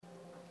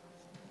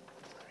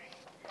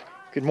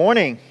Good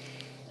morning.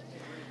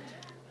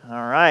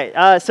 All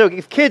right. So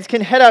if kids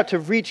can head out to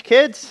Reach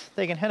Kids,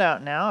 they can head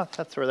out now if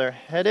that's where they're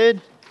headed.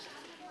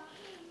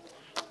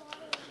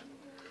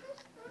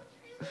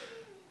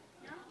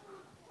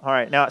 All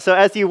right. Now, so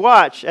as you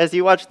watch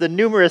the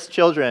numerous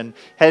children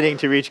heading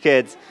to Reach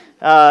Kids,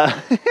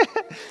 I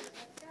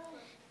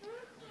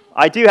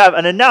do have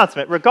an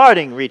announcement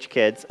regarding Reach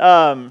Kids.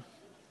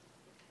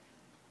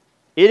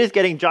 It is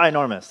getting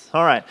ginormous.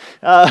 All right.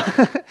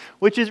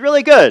 Which is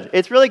really good.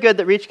 It's really good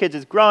that Reach Kids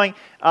is growing.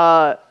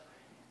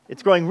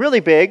 It's growing really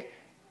big.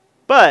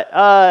 But,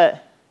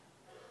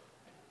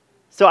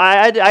 so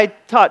I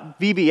taught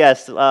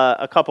VBS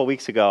a couple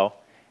weeks ago,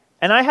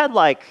 and I had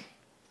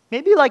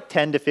maybe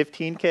 10 to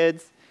 15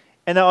 kids,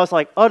 and that was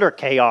utter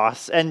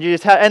chaos. And you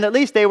just had, and at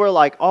least they were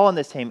all in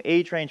the same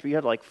age range, but you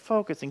had to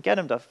focus and get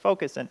them to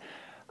focus. And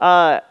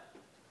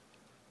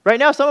right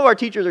now, some of our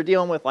teachers are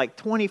dealing with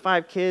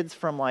 25 kids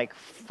from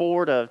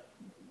 4 to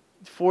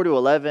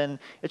 11.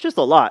 It's just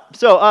a lot.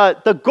 So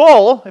the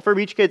goal for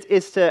Reach Kids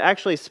is to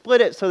actually split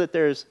it so that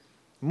there's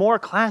more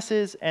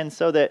classes and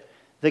so that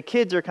the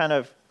kids are kind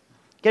of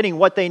getting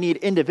what they need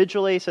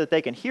individually so that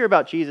they can hear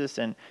about Jesus,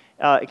 and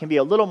it can be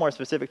a little more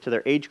specific to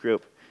their age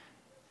group.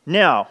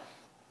 Now,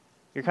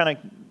 you're kind of,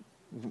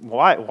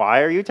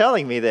 why are you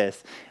telling me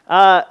this?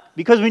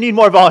 Because we need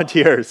more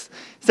volunteers.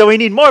 So we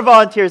need more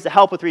volunteers to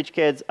help with Reach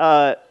Kids,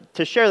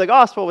 to share the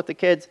gospel with the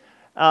kids.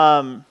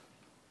 Now,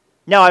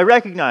 I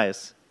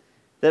recognize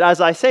that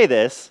as I say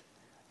this,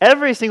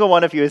 every single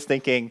one of you is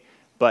thinking,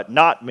 but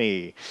not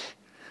me.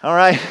 All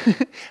right?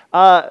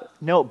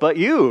 No, but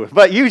you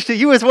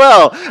as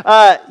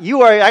well.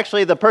 You are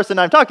actually the person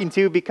I'm talking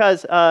to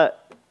because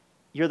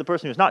you're the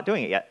person who's not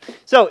doing it yet.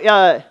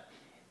 So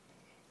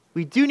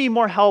we do need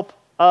more help.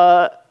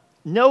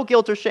 No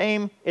guilt or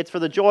shame. It's for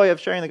the joy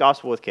of sharing the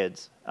gospel with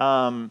kids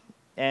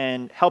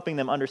and helping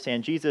them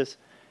understand Jesus.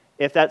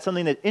 If that's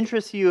something that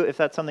interests you, if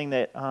that's something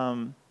that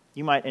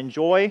you might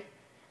enjoy,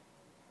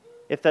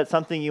 if that's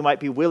something you might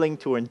be willing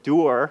to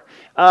endure,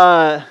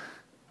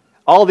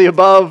 all the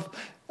above,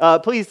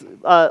 please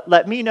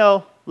let me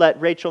know, let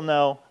Rachel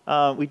know.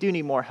 We do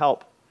need more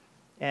help.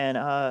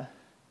 And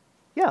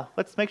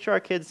let's make sure our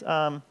kids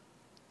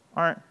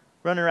aren't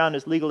running around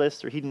as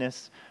legalists or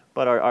hedonists,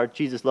 but are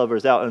Jesus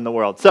lovers out in the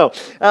world. So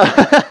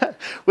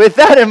with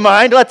that in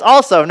mind, let's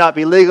also not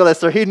be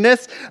legalists or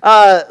hedonists.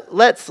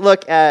 Let's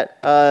look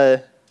at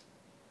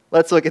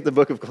the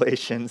book of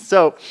Galatians.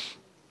 So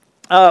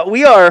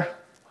we are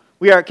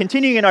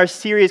continuing in our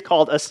series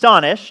called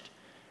Astonished,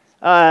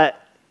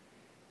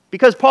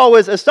 because Paul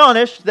was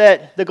astonished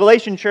that the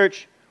Galatian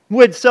church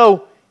would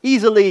so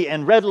easily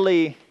and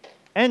readily,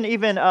 and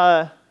even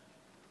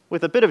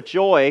with a bit of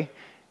joy,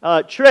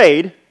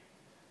 trade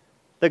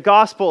the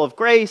gospel of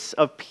grace,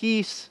 of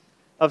peace,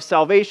 of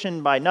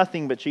salvation by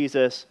nothing but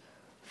Jesus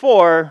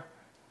for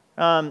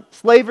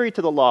slavery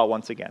to the law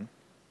once again.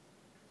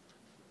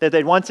 That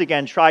they'd once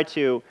again try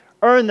to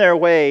earn their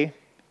way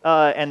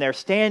and their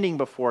standing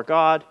before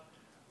God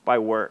by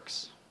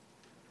works.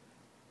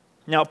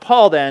 Now,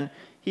 Paul then,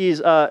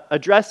 he's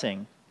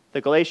addressing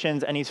the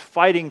Galatians and he's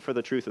fighting for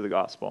the truth of the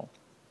gospel.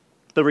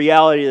 The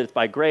reality that it's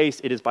by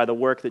grace, it is by the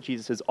work that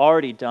Jesus has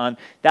already done.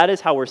 That is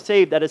how we're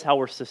saved. That is how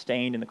we're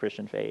sustained in the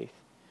Christian faith,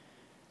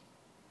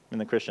 in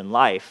the Christian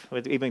life.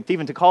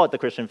 Even to call it the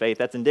Christian faith,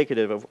 that's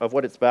indicative of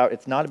what it's about.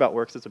 It's not about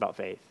works, it's about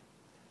faith.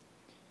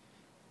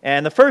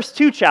 And the first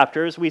two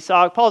chapters, we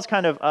saw Paul's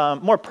kind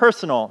of more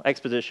personal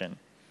exposition,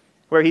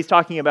 where he's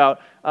talking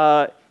about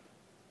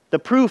the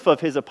proof of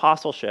his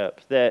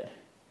apostleship, that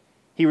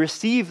he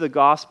received the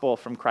gospel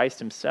from Christ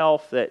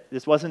himself, that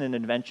this wasn't an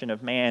invention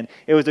of man.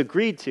 It was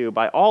agreed to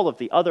by all of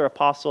the other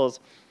apostles.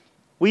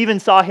 We even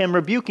saw him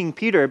rebuking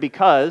Peter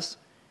because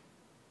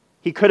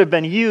he could have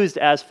been used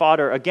as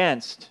fodder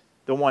against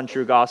the one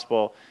true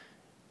gospel,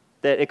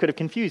 that it could have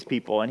confused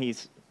people, and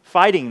he's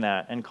fighting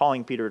that and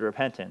calling Peter to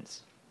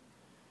repentance.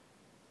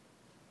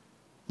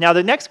 Now,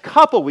 the next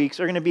couple weeks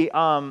are going to be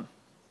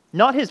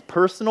not his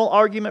personal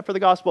argument for the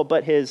gospel,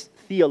 but his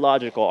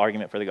theological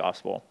argument for the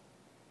gospel.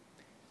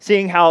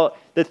 Seeing how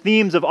the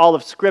themes of all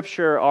of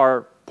Scripture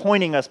are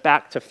pointing us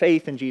back to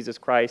faith in Jesus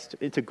Christ,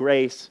 to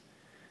grace,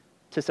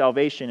 to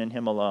salvation in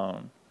Him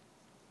alone.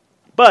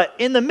 But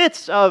in the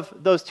midst of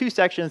those two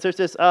sections, there's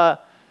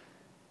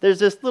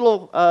this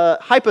little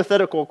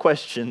hypothetical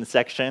question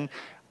section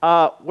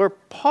where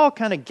Paul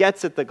kind of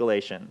gets at the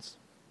Galatians.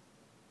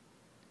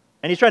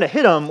 And he's trying to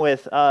hit them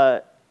with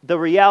the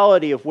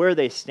reality of where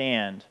they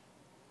stand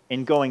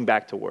in going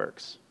back to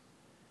works.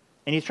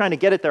 And he's trying to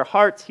get at their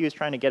hearts. He was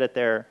trying to get at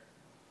their,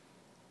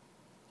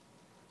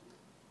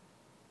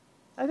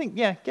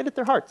 get at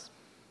their hearts.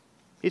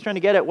 He's trying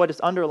to get at what is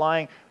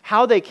underlying,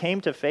 how they came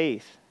to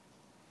faith,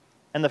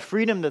 and the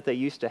freedom that they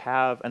used to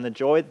have, and the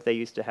joy that they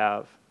used to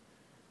have,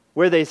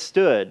 where they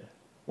stood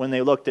when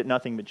they looked at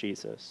nothing but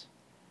Jesus.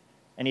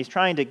 And he's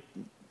trying to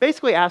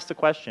basically ask the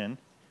question,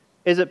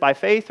 is it by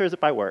faith or is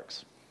it by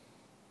works?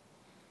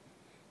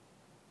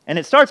 And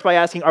it starts by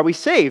asking, are we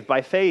saved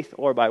by faith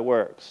or by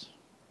works?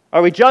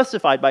 Are we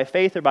justified by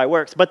faith or by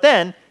works? But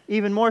then,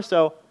 even more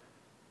so,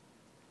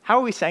 How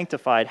are we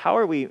sanctified? How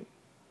are we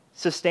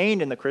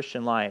sustained in the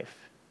Christian life?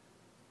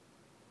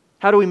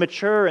 How do we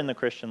mature in the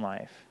Christian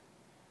life?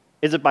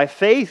 Is it by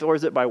faith or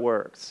is it by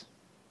works?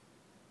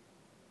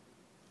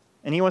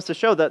 And he wants to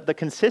show that the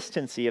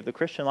consistency of the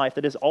Christian life,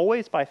 that is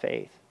always by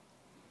faith.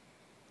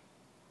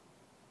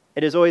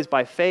 It is always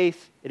by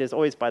faith. It is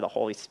always by the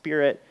Holy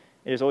Spirit.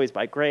 It is always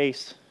by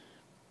grace.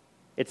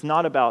 It's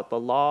not about the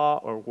law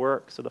or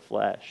works of the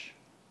flesh,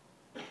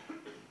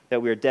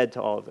 that we are dead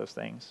to all of those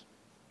things.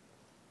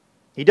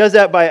 He does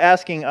that by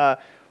asking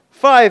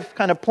 5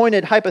 kind of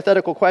pointed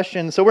hypothetical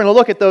questions. So we're going to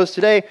look at those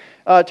today.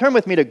 Turn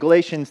with me to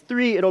Galatians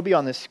 3. It'll be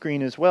on the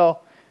screen as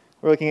well.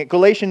 We're looking at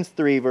Galatians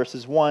 3,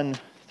 verses 1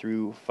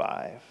 through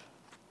 5.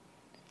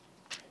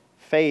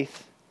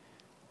 Faith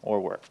or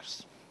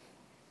works?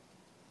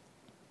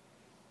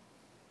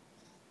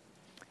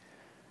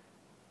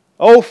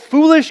 O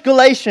foolish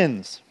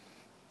Galatians,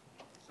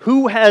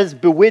 who has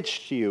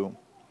bewitched you?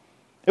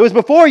 It was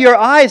before your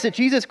eyes that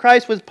Jesus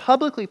Christ was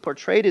publicly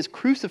portrayed as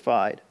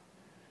crucified.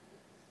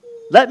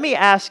 Let me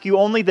ask you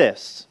only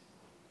this.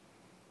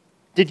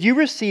 Did you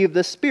receive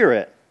the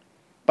Spirit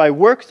by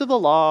works of the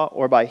law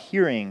or by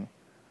hearing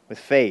with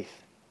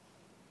faith?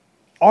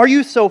 Are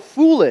you so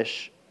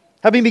foolish?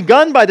 Having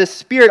begun by the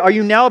Spirit, are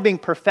you now being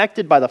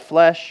perfected by the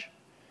flesh?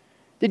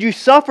 Did you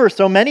suffer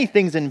so many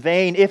things in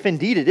vain, if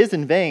indeed it is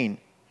in vain?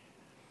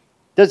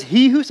 Does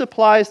he who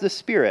supplies the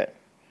Spirit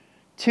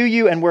to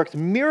you and works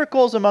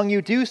miracles among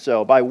you do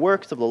so by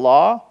works of the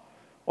law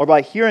or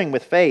by hearing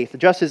with faith,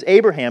 just as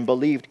Abraham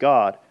believed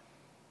God,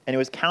 and it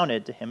was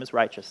counted to him as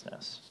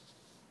righteousness?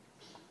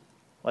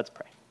 Let's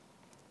pray.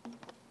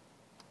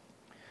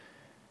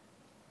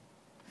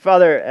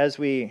 Father, as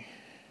we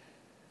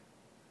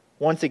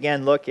once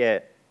again look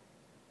at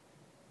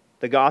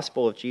the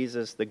gospel of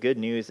Jesus, the good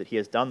news that he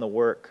has done the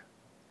work,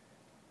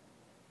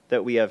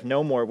 that we have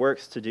no more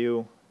works to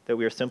do, that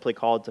we are simply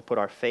called to put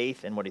our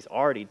faith in what he's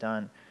already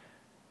done.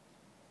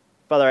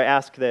 Father, I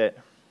ask that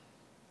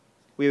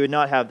we would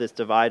not have this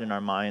divide in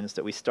our minds,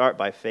 that we start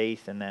by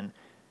faith and then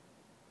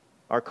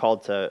are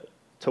called to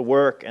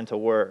work and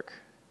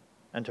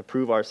to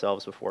prove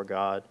ourselves before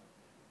God,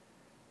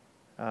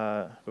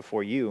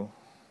 before you.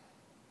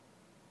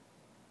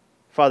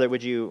 Father,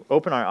 would you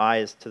open our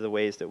eyes to the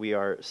ways that we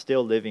are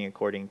still living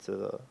according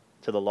to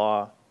the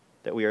law,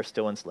 that we are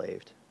still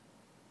enslaved.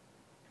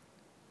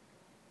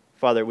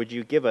 Father, would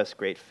you give us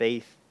great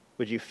faith?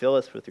 Would you fill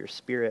us with your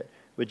Spirit?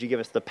 Would you give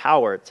us the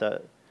power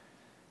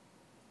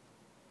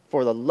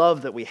for the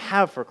love that we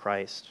have for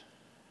Christ,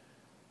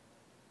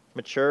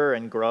 mature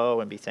and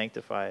grow and be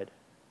sanctified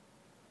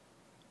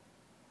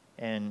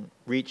and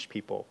reach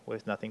people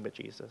with nothing but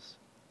Jesus?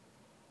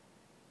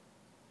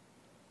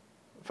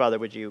 Father,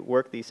 would you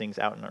work these things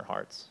out in our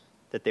hearts,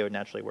 that they would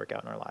naturally work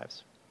out in our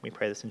lives? We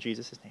pray this in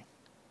Jesus' name.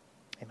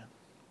 Amen.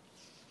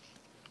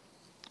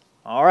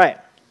 All right.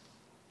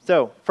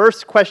 So,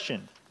 first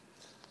question.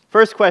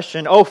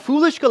 O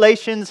foolish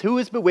Galatians, who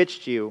has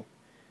bewitched you?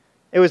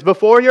 It was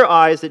before your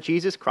eyes that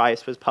Jesus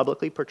Christ was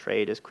publicly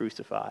portrayed as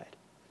crucified.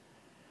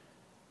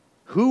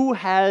 Who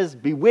has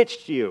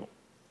bewitched you?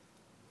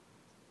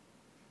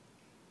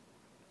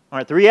 All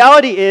right, the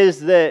reality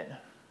is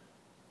that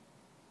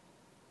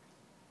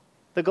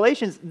the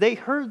Galatians, they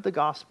heard the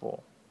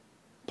gospel.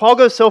 Paul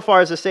goes so far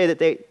as to say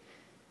that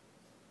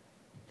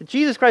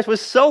Jesus Christ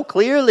was so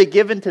clearly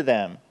given to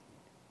them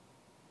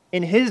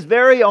in his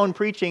very own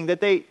preaching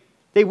that they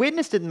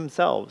witnessed it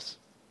themselves.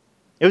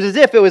 It was as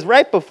if it was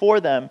right before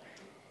them.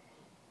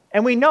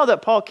 And we know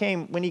that Paul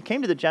when he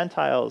came to the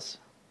Gentiles,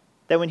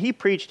 that when he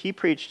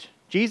preached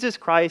Jesus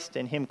Christ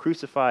and him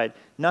crucified,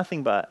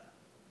 nothing but.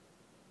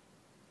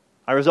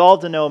 I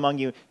resolved to know among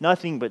you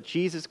nothing but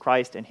Jesus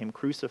Christ and him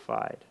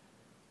crucified.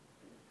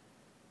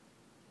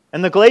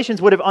 And the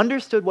Galatians would have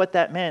understood what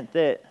that meant,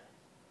 that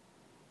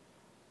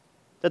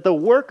the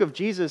work of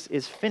Jesus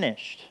is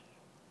finished.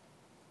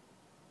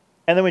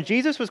 And then when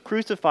Jesus was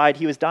crucified,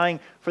 he was dying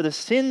for the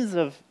sins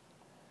of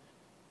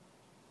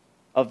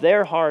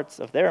their hearts,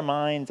 of their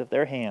minds, of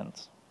their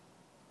hands.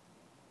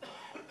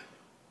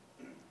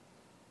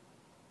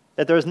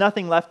 That there was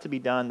nothing left to be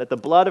done, that the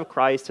blood of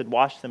Christ had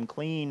washed them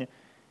clean,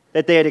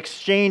 that they had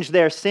exchanged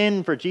their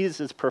sin for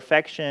Jesus'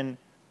 perfection,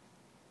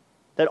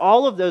 that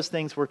all of those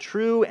things were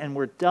true and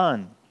were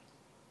done,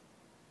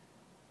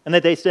 and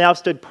that they now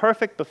stood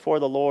perfect before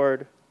the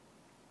Lord,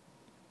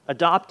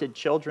 adopted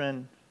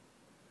children,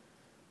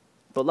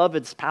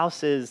 beloved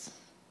spouses,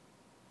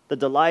 the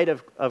delight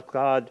of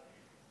God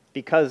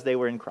because they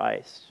were in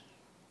Christ.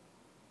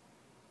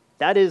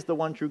 That is the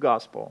one true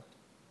gospel.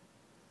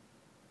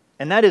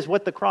 And that is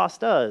what the cross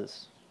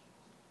does.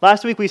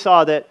 Last week we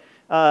saw that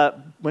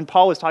when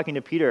Paul was talking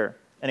to Peter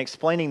and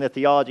explaining the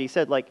theology, he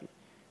said,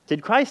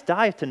 did Christ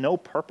die to no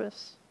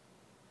purpose?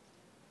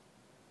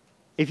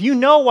 If you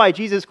know why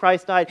Jesus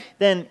Christ died,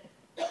 then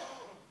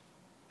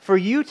for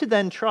you to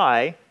then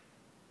try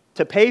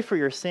to pay for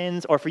your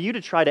sins, or for you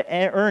to try to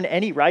earn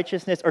any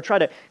righteousness, or try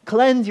to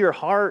cleanse your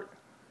heart,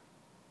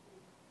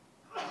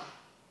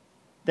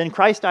 then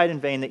Christ died in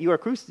vain, that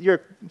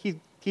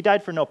he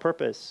died for no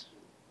purpose.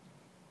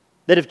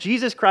 That if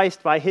Jesus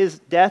Christ, by his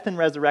death and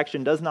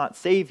resurrection, does not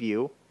save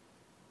you,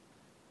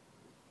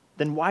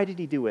 then why did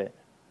he do it?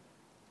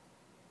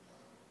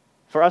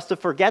 For us to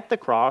forget the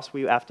cross,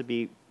 we have to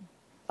be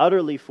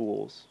utterly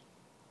fools.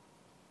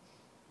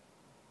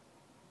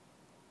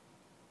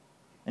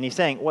 And he's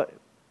saying,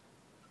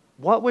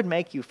 what would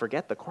make you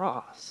forget the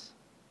cross?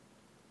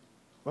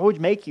 What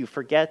would make you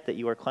forget that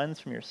you are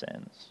cleansed from your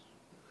sins?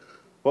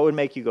 What would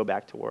make you go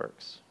back to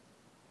works?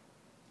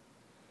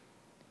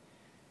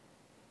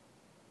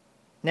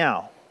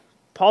 Now,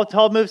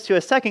 Paul moves to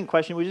a second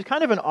question, which is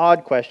kind of an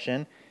odd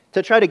question,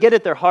 to try to get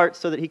at their hearts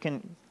so that he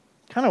can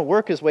kind of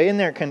work his way in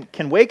there,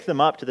 can wake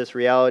them up to this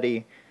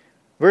reality.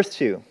 Verse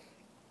 2,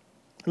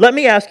 let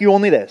me ask you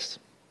only this.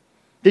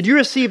 Did you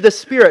receive the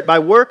Spirit by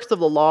works of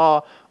the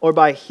law or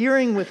by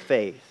hearing with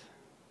faith?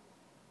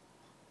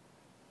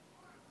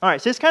 All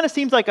right, so this kind of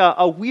seems like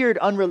a weird,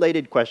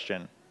 unrelated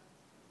question.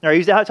 Now,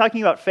 he's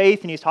talking about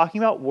faith and he's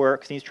talking about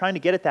works and he's trying to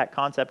get at that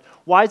concept.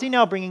 Why is he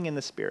now bringing in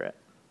the Spirit?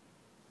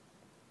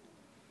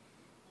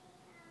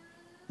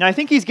 Now, I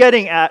think he's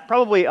getting at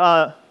probably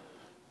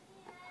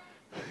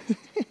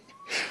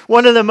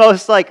one of the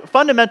most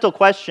fundamental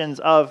questions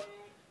of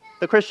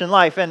the Christian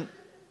life, and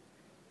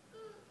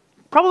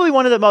probably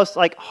one of the most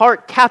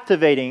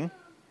heart-captivating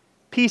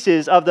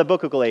pieces of the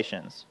book of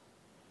Galatians,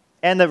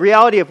 and the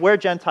reality of where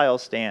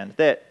Gentiles stand,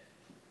 that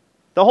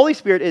the Holy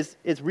Spirit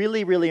is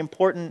really, really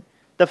important.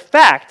 The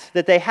fact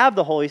that they have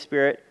the Holy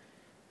Spirit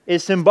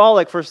is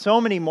symbolic for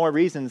so many more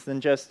reasons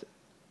than just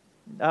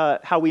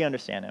how we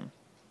understand him.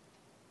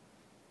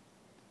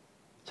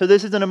 So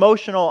this is an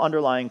emotional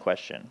underlying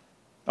question.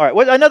 All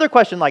right, another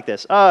question like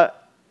this. So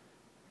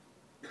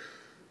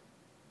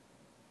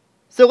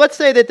let's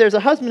say that there's a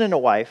husband and a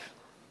wife,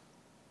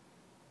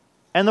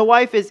 and the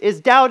wife is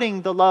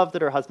doubting the love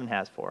that her husband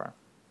has for her.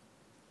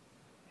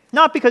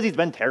 Not because he's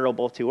been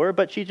terrible to her,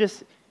 but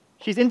she's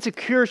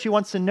insecure, she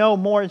wants to know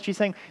more, and she's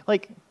saying,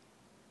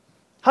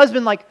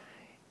 husband,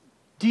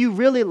 do you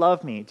really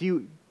love me?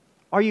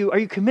 Are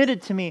you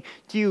committed to me?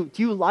 Do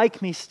you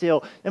like me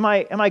still? Am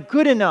I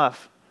good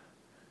enough?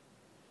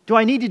 Do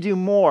I need to do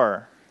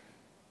more?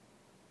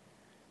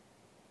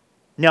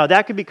 Now,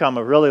 that could become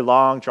a really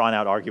long,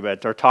 drawn-out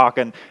argument or talk,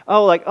 and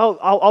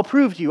I'll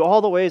prove to you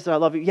all the ways that I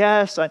love you.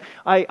 Yes,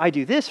 I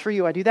do this for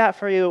you, I do that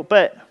for you.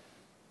 But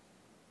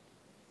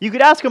you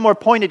could ask a more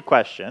pointed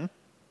question,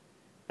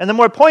 and the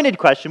more pointed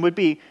question would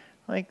be,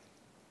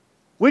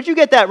 where'd you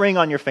get that ring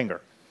on your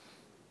finger?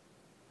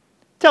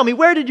 Tell me,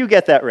 where did you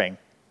get that ring?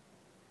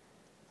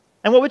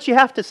 And what would she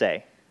have to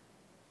say?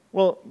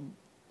 Well,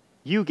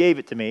 you gave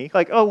it to me.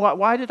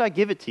 Why did I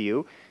give it to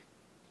you?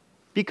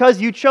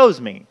 Because you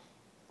chose me.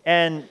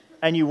 And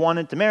you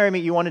wanted to marry me,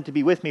 you wanted to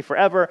be with me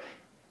forever.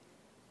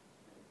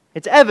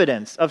 It's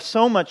evidence of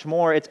so much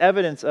more. It's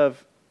evidence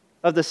of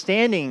the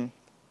standing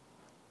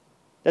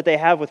that they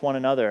have with one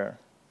another.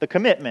 The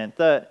commitment,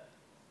 the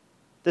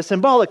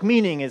symbolic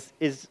meaning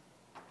is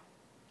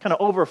kind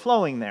of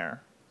overflowing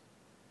there.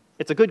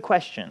 It's a good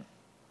question.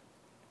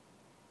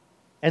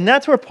 And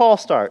that's where Paul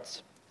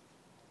starts.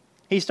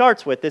 He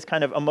starts with this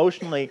kind of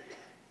emotionally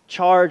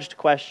charged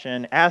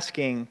question,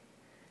 asking,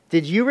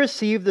 did you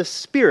receive the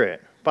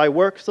Spirit by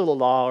works of the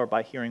law or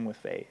by hearing with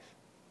faith?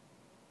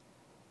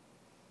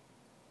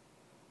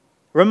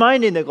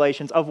 Reminding the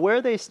Galatians of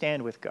where they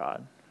stand with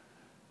God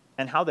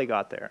and how they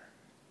got there.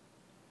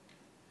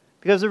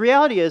 Because the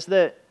reality is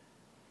that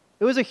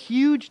it was a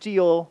huge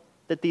deal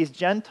that these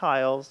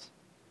Gentiles,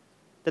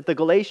 that the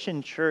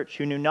Galatian church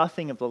who knew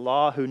nothing of the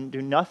law, who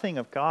knew nothing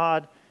of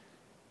God,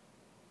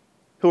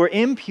 who were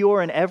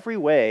impure in every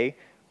way,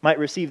 might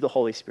receive the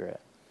Holy Spirit.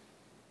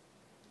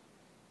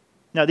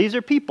 Now, these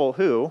are people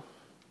who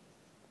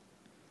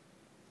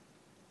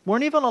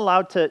weren't even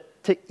allowed to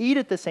eat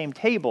at the same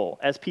table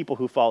as people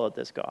who followed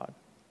this God,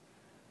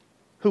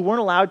 who weren't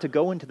allowed to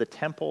go into the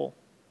temple.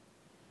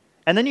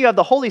 And then you have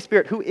the Holy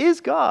Spirit, who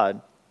is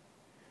God.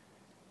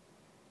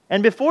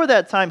 And before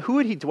that time, who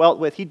had he dwelt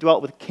with? He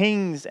dwelt with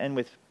kings and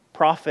with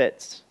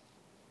prophets,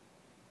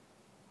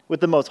 with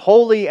the most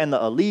holy and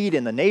the elite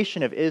in the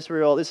nation of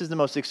Israel. This is the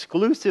most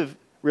exclusive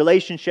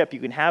relationship you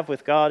can have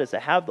with God, is to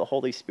have the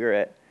Holy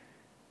Spirit.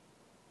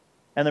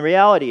 And the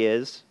reality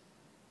is,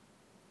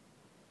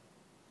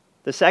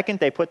 the second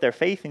they put their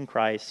faith in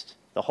Christ,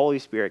 the Holy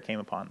Spirit came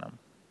upon them.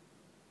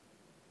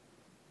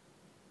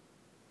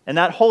 And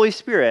that Holy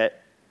Spirit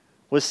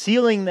was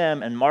sealing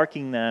them and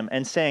marking them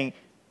and saying,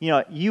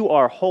 you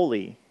are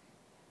holy,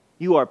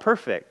 you are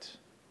perfect,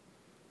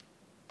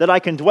 that I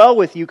can dwell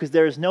with you because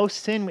there is no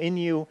sin in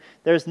you,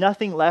 there's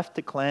nothing left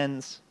to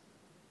cleanse,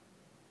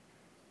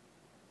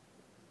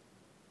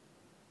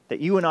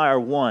 that you and I are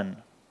one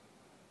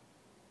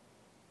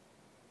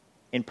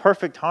in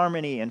perfect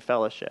harmony and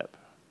fellowship.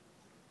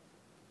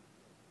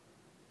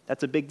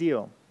 That's a big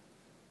deal.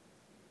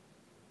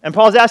 And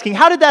Paul's asking,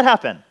 how did that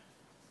happen?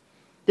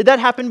 Did that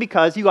happen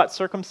because you got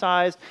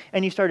circumcised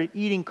and you started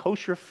eating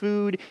kosher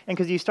food and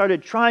because you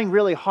started trying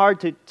really hard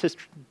to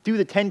do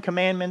the 10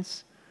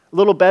 Commandments a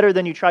little better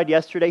than you tried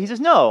yesterday? He says,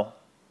 no.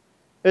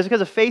 It was because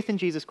of faith in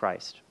Jesus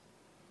Christ.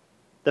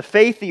 The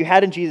faith that you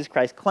had in Jesus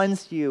Christ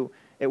cleansed you,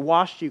 it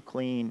washed you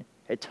clean,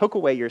 it took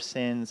away your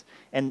sins,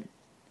 and it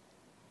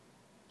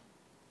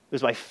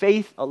was by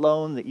faith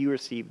alone that you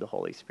received the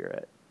Holy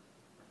Spirit.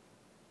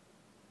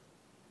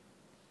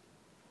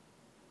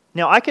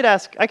 Now, I could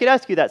ask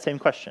you that same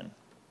question.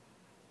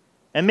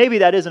 And maybe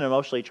that is an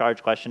emotionally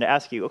charged question to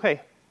ask you,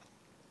 okay,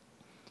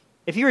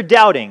 if you're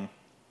doubting,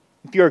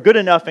 if you're good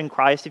enough in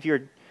Christ, if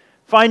you're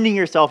finding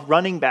yourself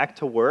running back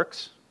to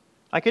works,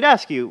 I could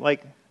ask you,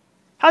 like,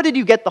 how did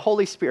you get the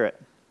Holy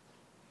Spirit?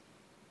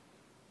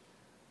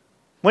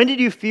 When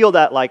did you feel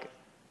that,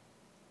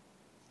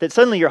 that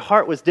suddenly your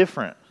heart was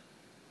different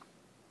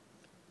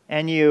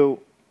and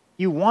you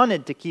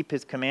wanted to keep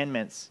his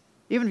commandments?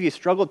 Even if you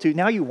struggled to,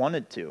 now you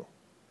wanted to.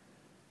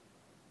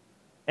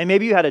 And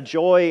maybe you had a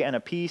joy and a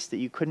peace that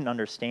you couldn't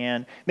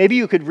understand. Maybe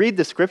you could read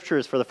the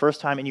scriptures for the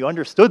first time and you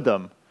understood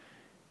them.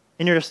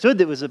 And you understood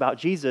that it was about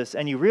Jesus,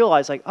 and you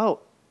realized, oh,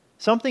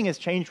 something has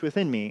changed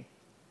within me.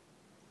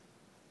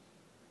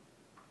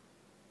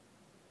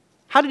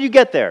 How did you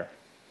get there?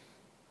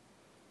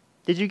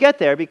 Did you get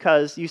there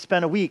because you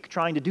spent a week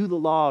trying to do the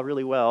law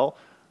really well?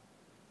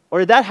 Or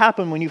did that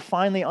happen when you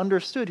finally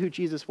understood who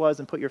Jesus was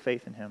and put your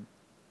faith in him?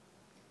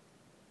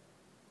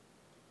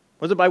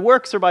 Was it by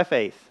works or by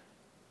faith?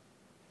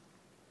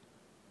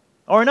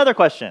 Or another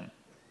question.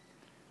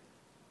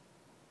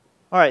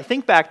 All right,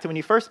 think back to when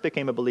you first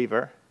became a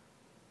believer,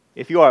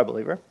 if you are a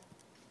believer,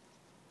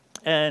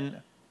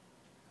 and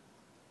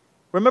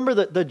remember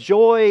the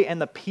joy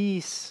and the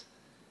peace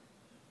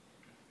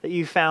that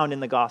you found in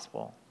the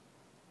gospel.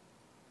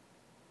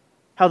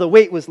 How the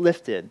weight was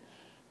lifted.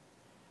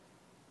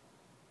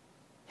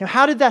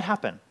 How did that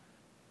happen?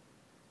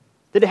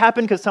 Did it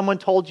happen because someone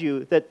told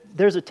you that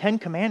there's a 10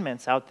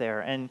 commandments out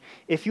there, and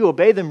if you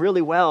obey them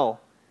really well,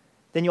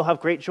 then you'll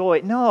have great joy?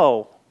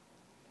 No.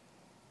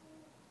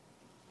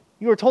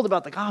 You were told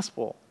about the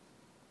gospel,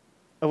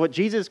 of what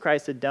Jesus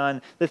Christ had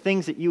done, the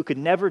things that you could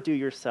never do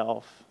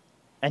yourself,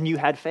 and you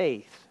had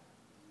faith.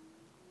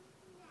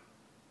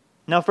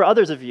 Now, for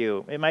others of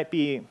you, it might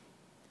be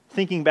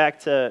thinking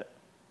back to,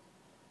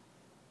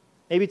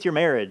 maybe it's your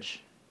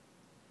marriage.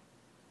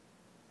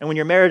 And when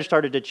your marriage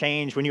started to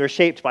change, when you were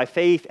shaped by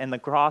faith and the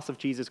cross of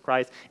Jesus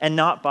Christ, and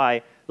not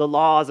by the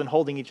laws and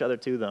holding each other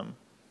to them.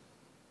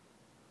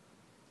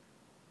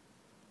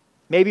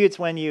 Maybe it's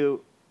when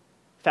you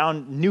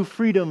found new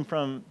freedom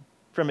from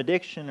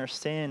addiction or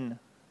sin,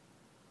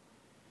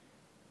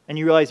 and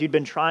you realized you'd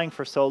been trying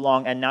for so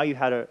long, and now you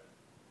had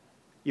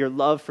your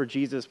love for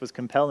Jesus was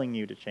compelling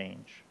you to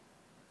change.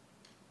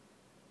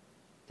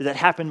 Did that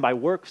happen by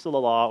works of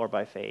the law or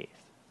by faith?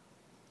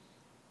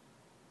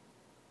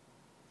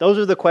 Those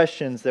are the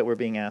questions that were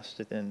being asked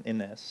in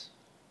this.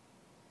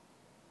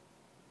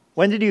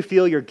 When did you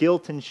feel your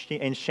guilt and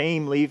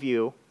shame leave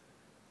you?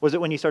 Was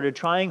it when you started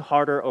trying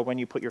harder, or when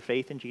you put your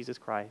faith in Jesus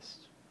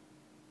Christ?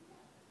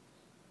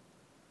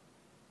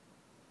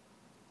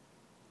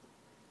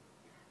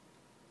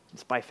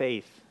 It's by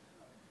faith.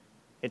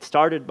 It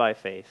started by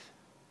faith.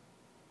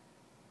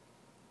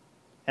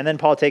 And then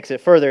Paul takes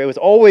it further. It was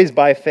always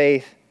by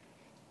faith.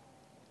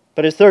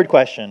 But his third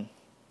question,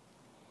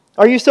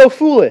 are you so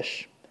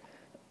foolish?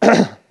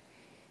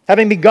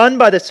 Having begun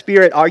by the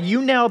Spirit, are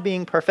you now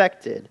being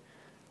perfected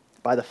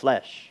by the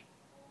flesh?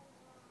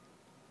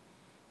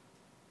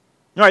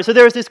 All right, so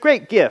there's this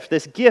great gift,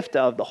 this gift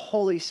of the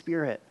Holy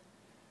Spirit,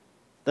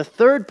 the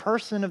third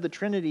person of the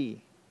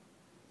Trinity,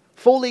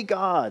 fully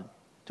God,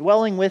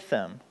 dwelling with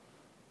them.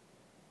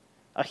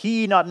 A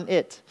he, not an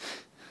it.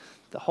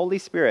 The Holy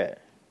Spirit,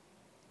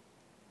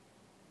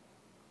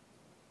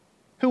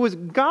 who was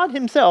God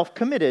himself,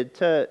 committed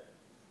to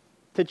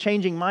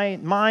changing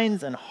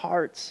minds and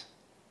hearts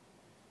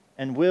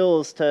and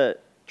wills to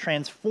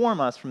transform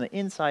us from the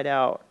inside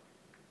out.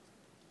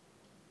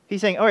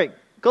 He's saying, all right,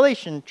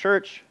 Galatian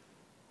church,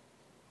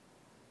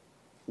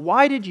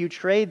 why did you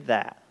trade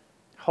that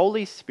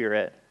Holy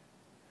Spirit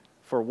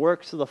for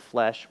works of the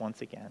flesh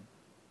once again?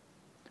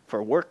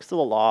 For works of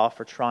the law,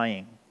 for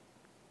trying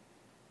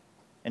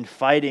and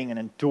fighting and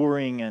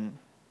enduring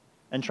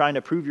and trying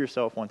to prove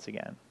yourself once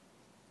again?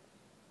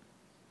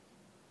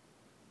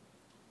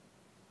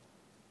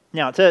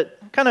 Now,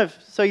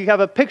 so you have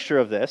a picture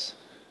of this.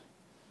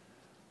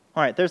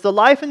 All right, there's the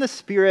life in the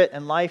Spirit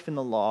and life in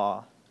the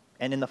law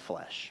and in the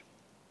flesh.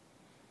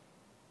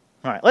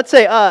 All right, let's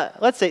say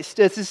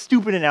it's a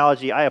stupid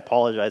analogy. I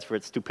apologize for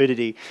its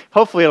stupidity.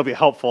 Hopefully it'll be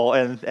helpful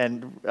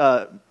and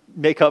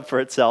make up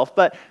for itself.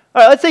 But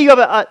all right, let's say you have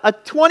a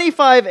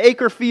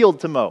 25-acre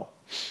field to mow.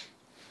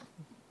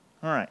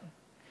 All right.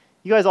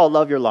 You guys all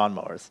love your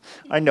lawnmowers.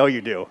 I know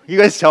you do. You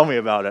guys tell me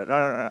about it.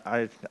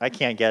 I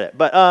can't get it.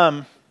 But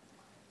all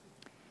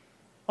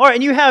right,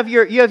 and you have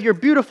your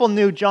beautiful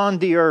new John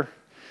Deere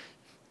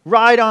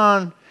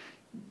ride-on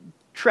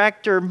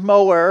tractor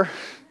mower.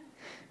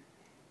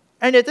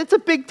 And it's a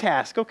big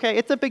task, okay?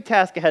 It's a big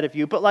task ahead of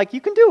you, but you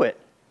can do it.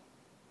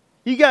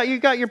 You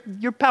got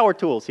your power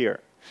tools here.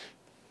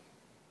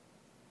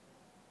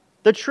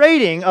 The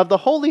trading of the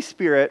Holy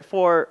Spirit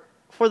for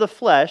the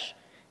flesh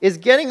is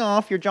getting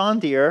off your John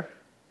Deere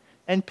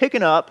and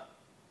picking up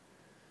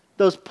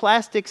those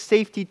plastic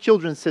safety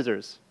children's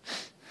scissors.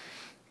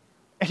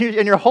 And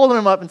you're holding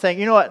them up and saying,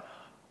 you know what?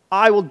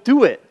 I will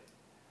do it.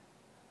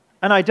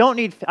 And I don't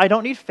need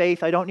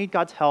faith. I don't need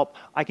God's help.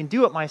 I can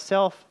do it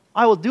myself.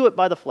 I will do it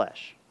by the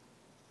flesh.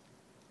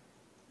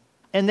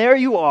 And there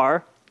you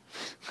are,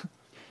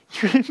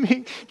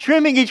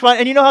 trimming each one.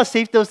 And you know how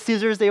safe those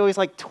scissors, they always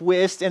like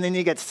twist and then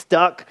you get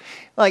stuck.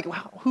 Like,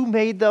 who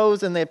made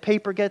those? And the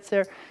paper gets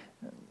there.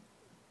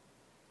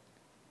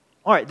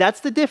 All right, that's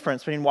the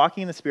difference between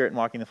walking in the Spirit and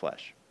walking in the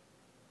flesh.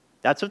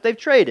 That's what they've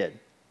traded.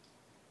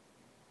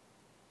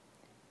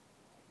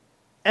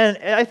 And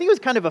I think it was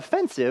kind of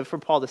offensive for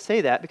Paul to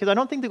say that because I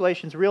don't think the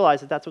Galatians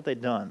realized that that's what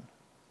they'd done.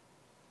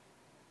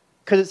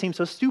 Because it seems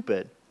so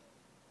stupid.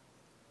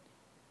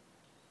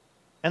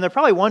 And they're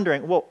probably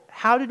wondering, well,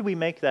 how did we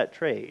make that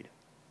trade?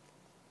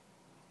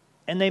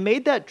 And they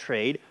made that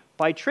trade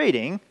by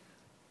trading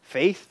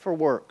faith for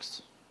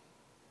works.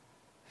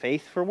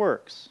 Faith for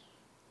works.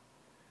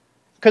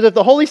 Because if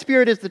the Holy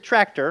Spirit is the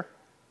tractor,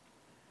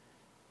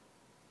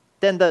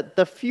 then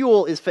the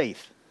fuel is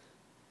faith.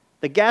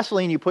 The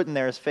gasoline you put in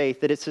there is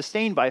faith, that it's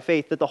sustained by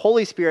faith, that the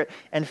Holy Spirit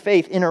and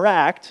faith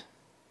interact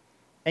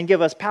and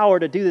give us power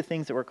to do the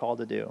things that we're called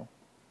to do.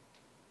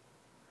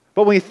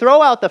 But when we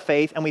throw out the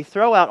faith and we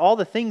throw out all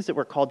the things that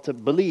we're called to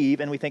believe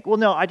and we think, well,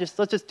 no, let's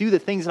just do the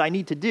things that I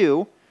need to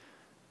do,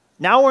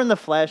 now we're in the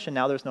flesh and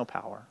now there's no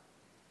power.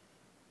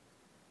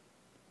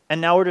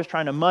 And now we're just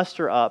trying to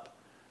muster up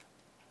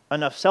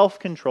enough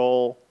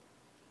self-control,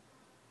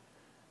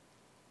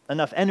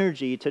 enough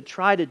energy to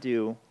try to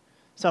do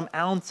some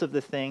ounce of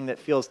the thing that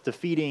feels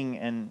defeating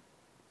and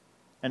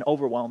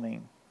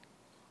overwhelming.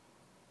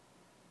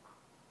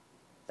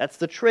 That's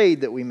the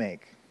trade that we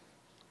make.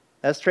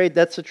 That's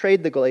the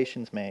trade the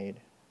Galatians made.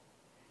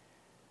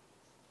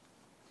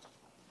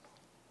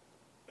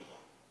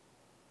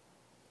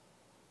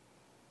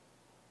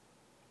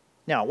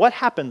 Now, what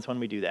happens when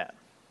we do that?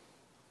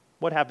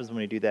 What happens when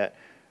we do that?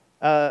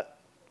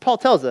 Paul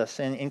tells us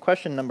in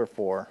question number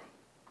 4.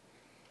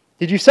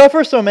 Did you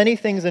suffer so many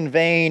things in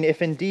vain,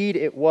 if indeed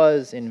it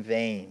was in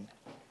vain?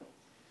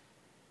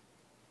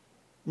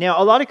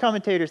 Now, a lot of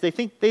commentators, they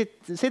say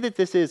that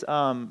this is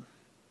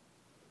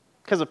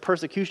because of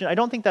persecution. I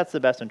don't think that's the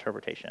best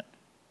interpretation.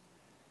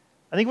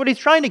 I think what he's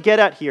trying to get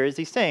at here is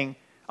he's saying,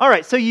 all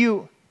right, so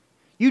you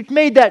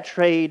made that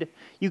trade,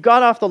 you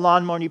got off the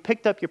lawnmower and you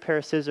picked up your pair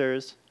of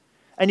scissors,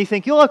 and you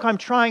think, look, I'm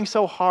trying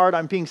so hard,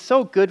 I'm being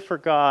so good for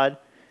God.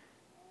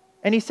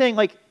 And he's saying,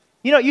 like,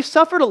 you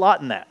suffered a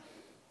lot in that.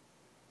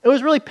 It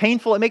was really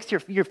painful. It makes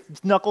your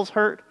knuckles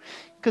hurt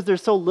because they're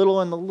so little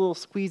and the little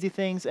squeezy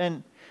things.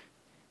 And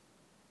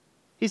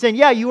he's saying,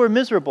 yeah, you were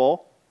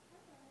miserable,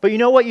 but you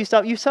know what? You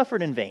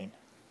suffered in vain.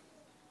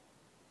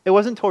 It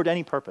wasn't toward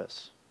any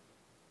purpose.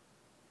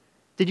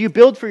 Did you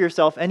build for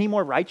yourself any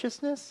more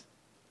righteousness?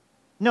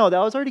 No, that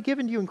was already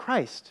given to you in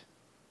Christ.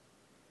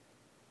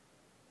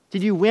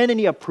 Did you win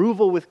any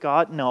approval with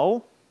God?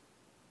 No.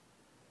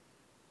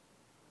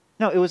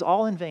 No, it was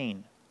all in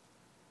vain.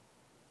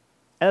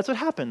 And that's what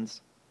happens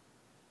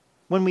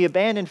when we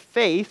abandon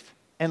faith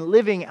and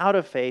living out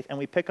of faith and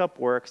we pick up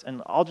works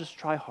and I'll just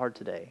try hard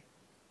today.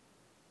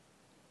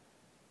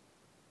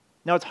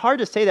 Now, it's hard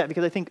to say that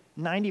because I think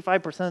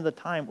 95% of the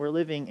time we're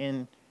living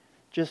in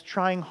just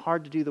trying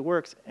hard to do the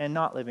works and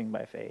not living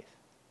by faith.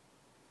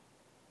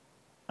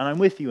 And I'm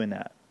with you in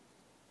that.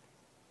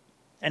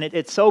 And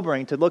it's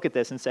sobering to look at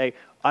this and say,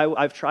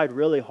 I've tried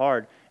really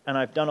hard and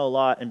I've done a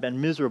lot and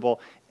been miserable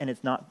and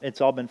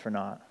it's all been for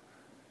naught.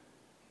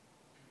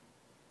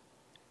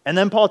 And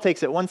then Paul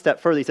takes it one step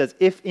further. He says,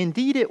 if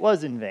indeed it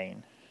was in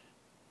vain.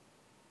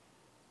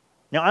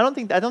 Now, I don't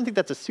think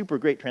that's a super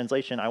great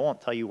translation. I won't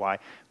tell you why.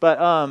 But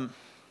I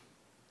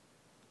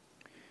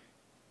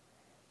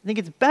think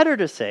it's better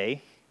to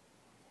say,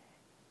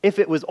 if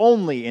it was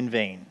only in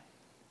vain.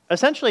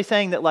 Essentially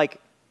saying that, like,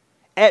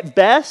 at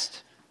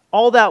best,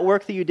 all that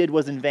work that you did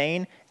was in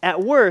vain. At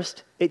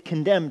worst, it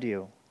condemned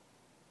you.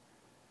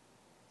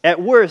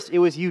 At worst, it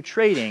was you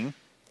trading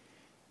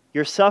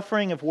your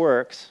suffering of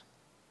works.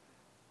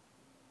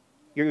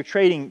 You're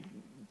trading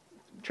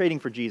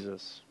for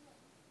Jesus.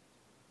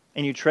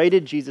 And you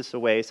traded Jesus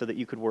away so that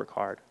you could work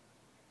hard.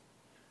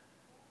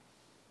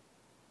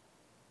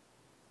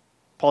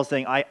 Paul's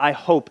saying, I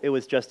hope it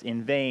was just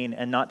in vain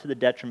and not to the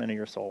detriment of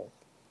your soul.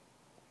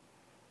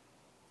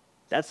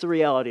 That's the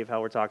reality of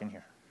how we're talking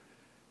here.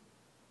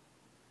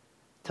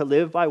 To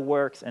live by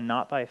works and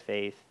not by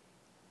faith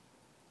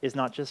is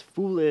not just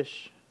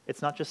foolish,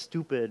 it's not just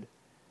stupid,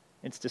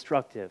 it's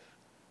destructive.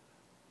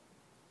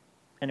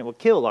 And it will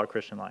kill our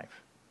Christian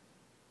life.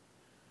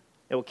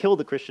 It will kill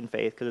the Christian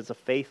faith because it's a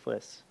faith.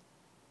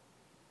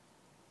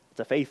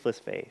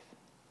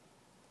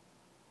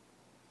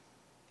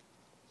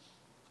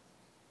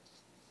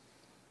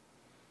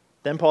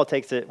 Then Paul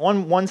takes it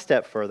one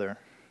step further.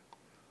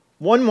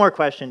 One more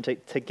question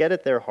to get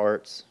at their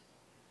hearts.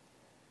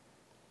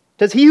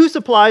 Does he who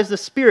supplies the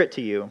Spirit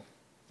to you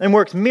and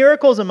works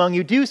miracles among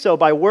you do so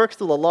by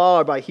works of the law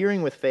or by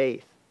hearing with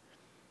faith?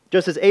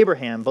 Just as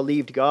Abraham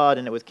believed God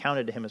and it was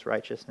counted to him as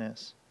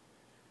righteousness.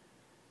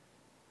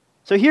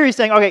 So here he's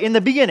saying, okay, in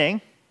the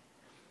beginning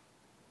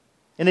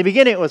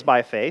it was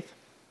by faith.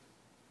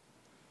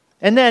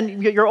 And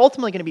then you're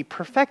ultimately going to be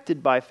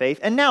perfected by faith.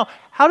 And now,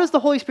 how does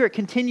the Holy Spirit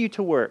continue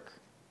to work?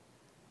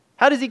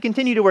 How does he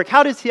continue to work?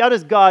 How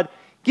does God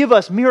give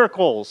us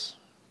miracles?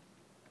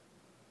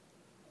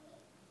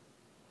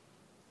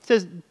 It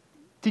says,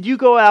 did you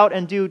go out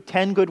and do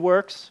 10 good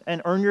works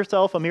and earn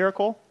yourself a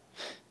miracle?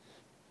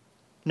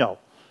 No.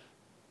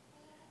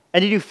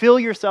 And did you fill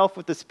yourself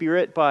with the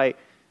Spirit by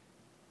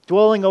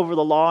dwelling over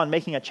the law and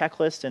making a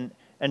checklist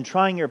and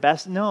trying your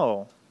best?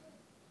 No.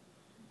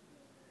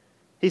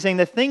 He's saying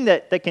the thing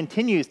that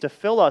continues to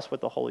fill us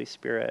with the Holy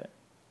Spirit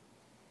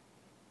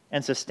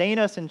and sustain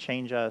us and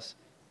change us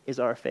is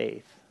our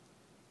faith.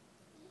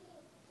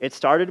 It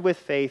started with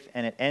faith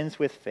and it ends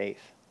with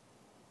faith.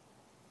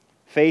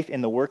 Faith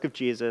in the work of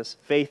Jesus,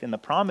 faith in the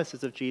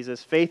promises of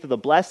Jesus, faith of the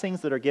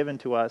blessings that are given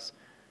to us,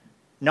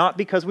 not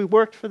because we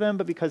worked for them,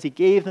 but because he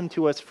gave them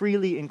to us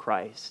freely in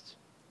Christ.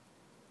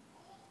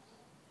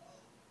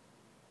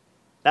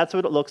 That's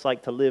what it looks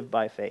like to live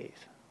by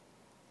faith.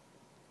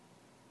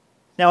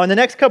 Now, in the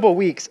next couple of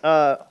weeks,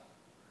 we're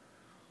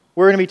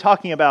going to be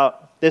talking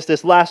about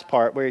this last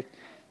part where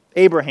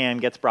Abraham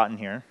gets brought in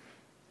here.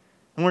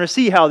 And we're going to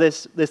see how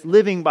this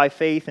living by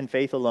faith and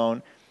faith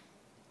alone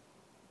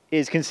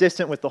is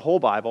consistent with the whole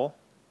Bible,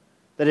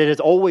 that it has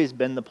always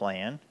been the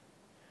plan,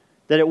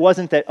 that it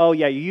wasn't that, oh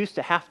yeah, you used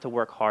to have to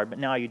work hard, but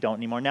now you don't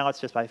anymore. Now it's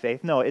just by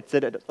faith. No, it's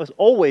that it has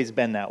always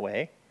been that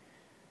way.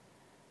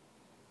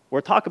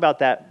 We'll talk about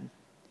that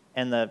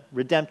and the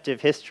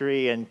redemptive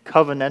history and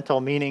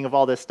covenantal meaning of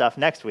all this stuff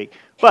next week.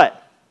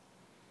 But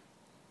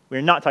we're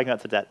not talking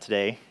about that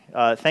today,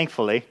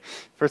 thankfully,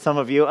 for some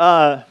of you.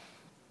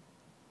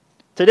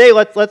 Today,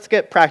 let's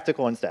get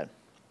practical instead.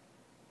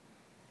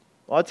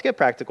 Well, let's get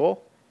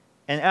practical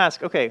and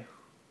ask, okay,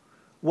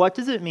 what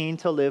does it mean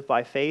to live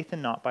by faith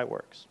and not by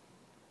works?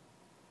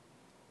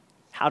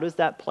 How does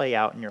that play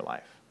out in your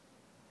life?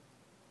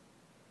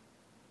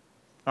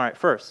 All right,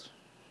 first,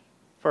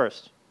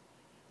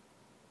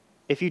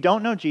 if you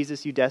don't know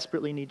Jesus, you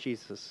desperately need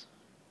Jesus.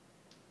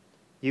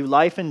 You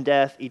life and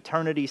death,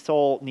 eternity,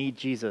 soul need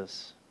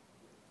Jesus.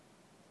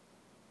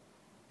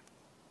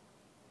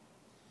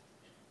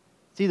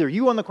 It's either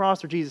you on the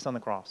cross or Jesus on the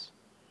cross.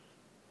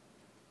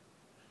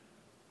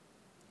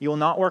 You will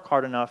not work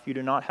hard enough. You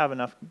do not have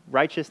enough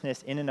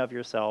righteousness in and of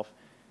yourself.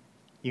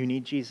 You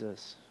need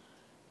Jesus.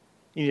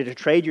 You need to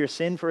trade your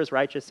sin for his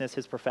righteousness,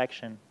 his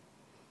perfection.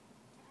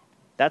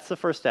 That's the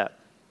first step.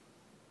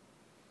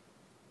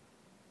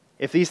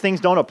 If these things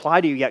don't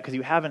apply to you yet because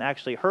you haven't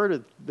actually heard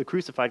of the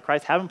crucified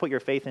Christ, haven't put your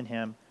faith in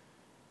him,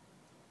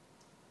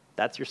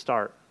 that's your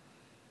start.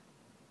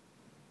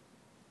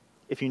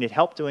 If you need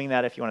help doing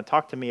that, if you want to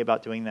talk to me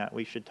about doing that,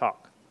 we should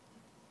talk.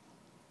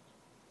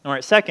 All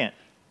right, second.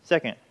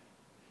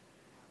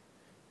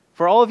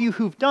 For all of you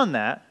who've done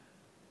that,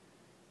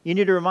 you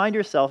need to remind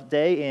yourself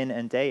day in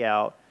and day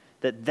out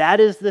that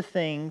is the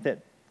thing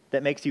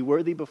that makes you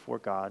worthy before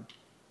God.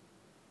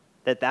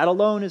 That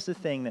alone is the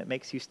thing that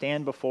makes you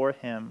stand before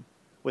him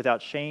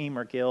without shame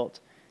or guilt.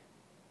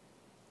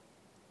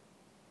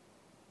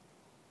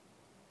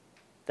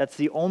 That's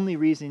the only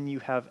reason you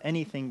have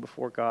anything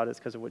before God is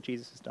because of what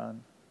Jesus has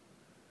done.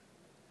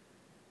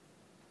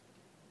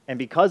 And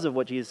because of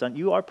what Jesus has done,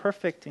 you are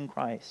perfect in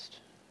Christ.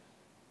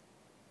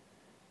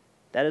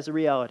 That is a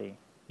reality.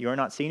 You are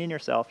not seen in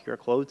yourself. You are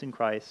clothed in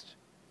Christ.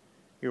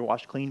 You're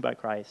washed clean by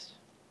Christ.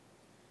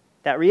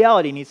 That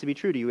reality needs to be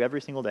true to you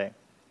every single day.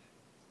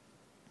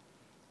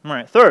 All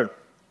right, third.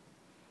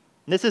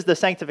 This is the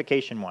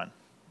sanctification one.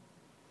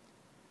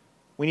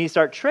 We need to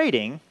start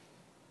trading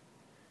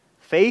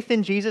faith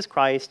in Jesus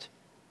Christ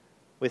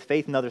with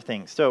faith in other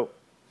things. So,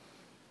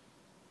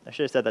 I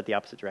should have said that the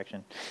opposite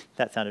direction.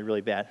 That sounded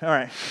really bad. All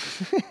right.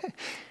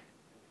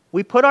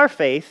 We put our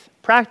faith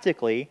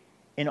practically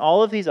in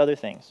all of these other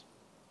things.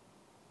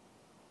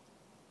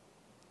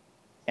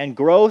 And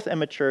growth and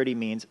maturity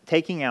means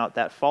taking out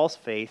that false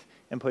faith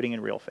and putting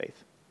in real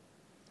faith.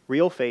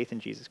 Real faith in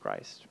Jesus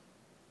Christ.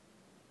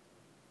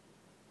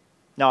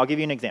 Now, I'll give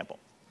you an example.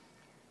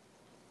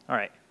 All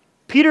right.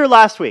 Peter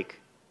last week,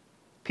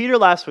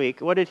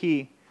 what did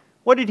he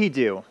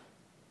do?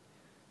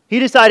 He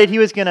decided he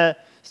was going to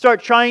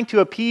start trying to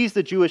appease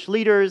the Jewish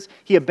leaders.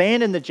 He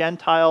abandoned the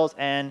Gentiles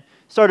and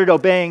started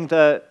obeying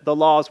the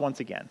laws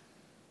once again.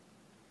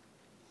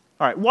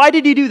 All right. Why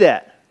did he do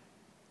that?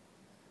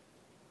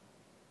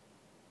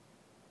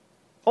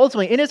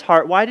 Ultimately, in his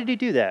heart, why did he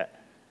do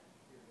that?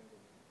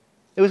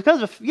 It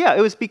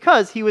was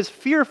because he was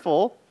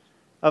fearful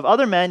of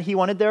other men. He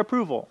wanted their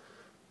approval.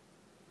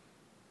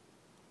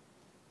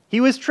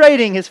 He was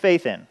trading his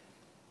faith in.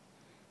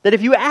 That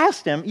if you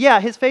asked him,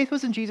 his faith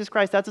was in Jesus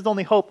Christ, that's his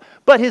only hope,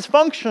 but his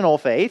functional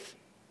faith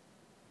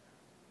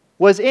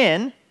was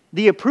in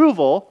the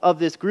approval of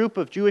this group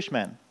of Jewish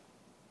men.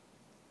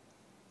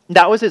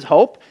 That was his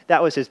hope,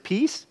 that was his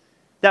peace,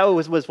 that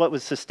was what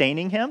was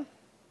sustaining him.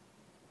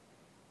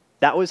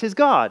 That was his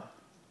God.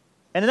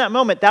 And in that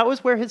moment, that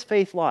was where his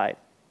faith lied.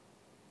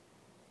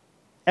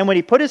 And when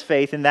he put his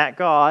faith in that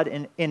God,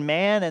 in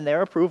man and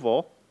their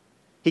approval,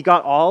 he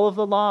got all of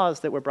the laws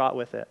that were brought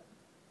with it.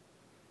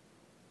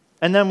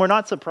 And then we're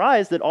not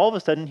surprised that all of a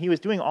sudden he was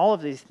doing all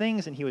of these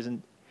things and he was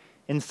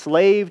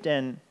enslaved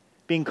and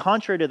being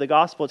contrary to the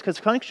gospel. It's because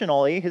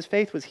functionally his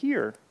faith was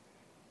here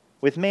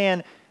with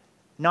man,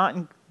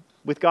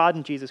 with God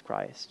and Jesus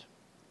Christ.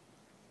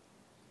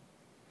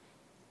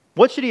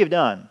 What should he have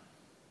done?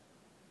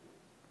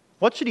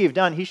 What should he have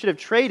done? He should have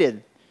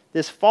traded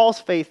this false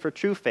faith for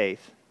true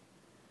faith.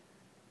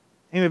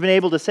 And we've been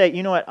able to say,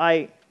 you know what,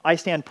 I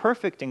stand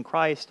perfect in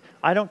Christ.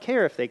 I don't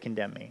care if they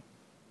condemn me.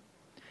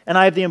 And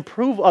I have the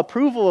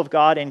approval of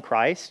God in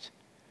Christ.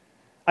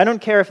 I don't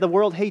care if the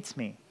world hates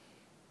me.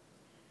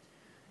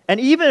 And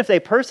even if they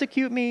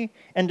persecute me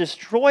and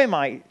destroy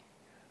my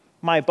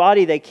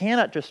body, they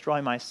cannot destroy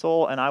my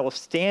soul, and I will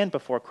stand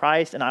before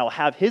Christ, and I will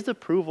have his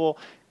approval.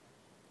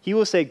 He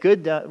will say,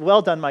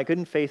 well done, my good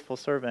and faithful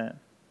servant.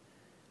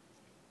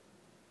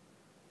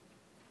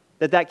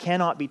 That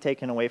cannot be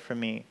taken away from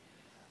me.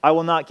 I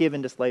will not give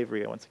into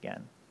slavery once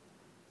again.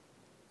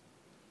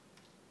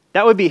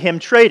 That would be him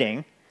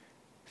trading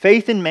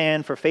faith in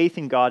man for faith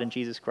in God and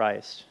Jesus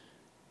Christ.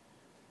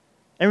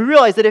 And we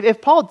realize that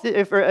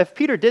if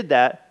Peter did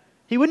that,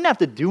 he wouldn't have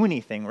to do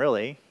anything,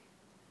 really.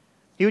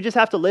 He would just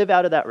have to live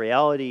out of that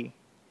reality.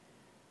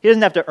 He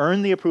doesn't have to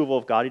earn the approval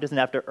of God. He doesn't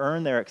have to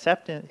earn their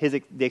acceptance,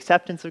 the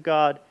acceptance of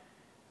God.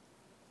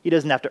 He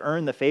doesn't have to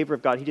earn the favor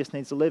of God. He just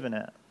needs to live in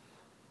it.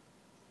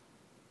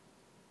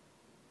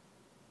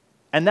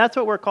 And that's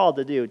what we're called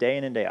to do day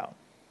in and day out,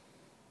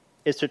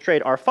 is to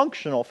trade our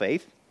functional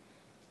faith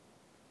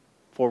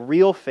for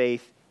real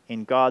faith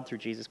in God through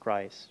Jesus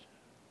Christ.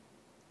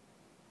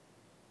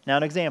 Now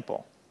an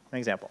example.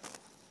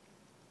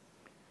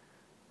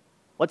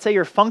 Let's say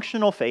your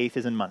functional faith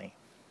is in money.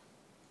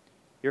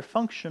 Your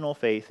functional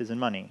faith is in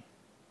money.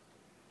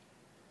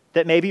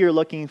 That maybe you're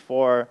looking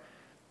for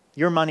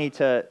your money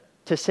to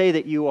say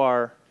that you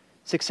are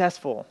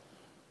successful,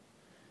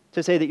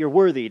 to say that you're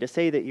worthy, to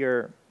say that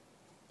you're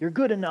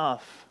good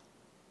enough.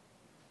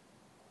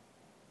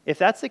 If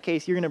that's the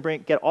case, you're going to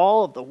get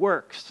all of the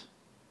works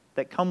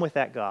that come with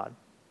that God.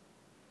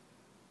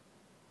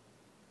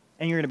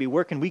 And you're going to be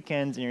working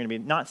weekends, and you're going to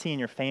be not seeing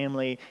your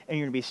family, and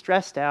you're going to be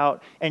stressed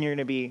out, and you're going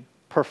to be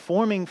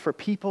performing for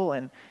people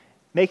and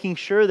making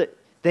sure that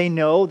they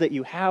know that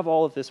you have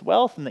all of this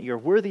wealth and that you're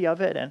worthy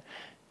of it. And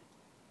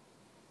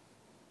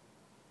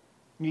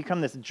you become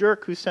this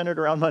jerk who's centered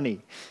around money.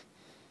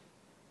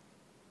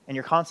 And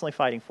you're constantly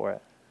fighting for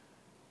it.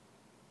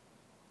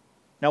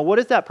 Now, what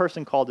is that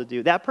person called to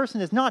do? That person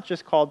is not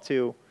just called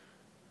to,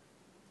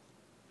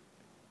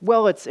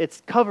 well,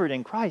 it's covered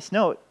in Christ.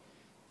 No,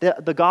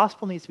 the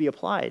gospel needs to be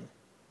applied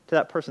to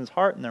that person's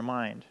heart and their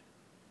mind.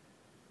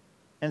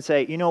 And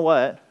say, you know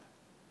what?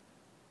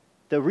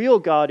 The real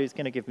God who's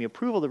going to give me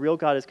approval, the real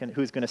God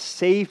who's going to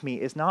save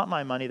me is not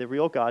my money. The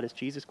real God is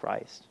Jesus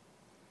Christ.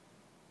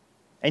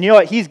 And you know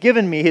what? He's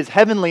given me his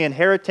heavenly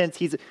inheritance.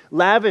 He's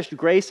lavished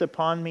grace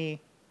upon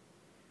me.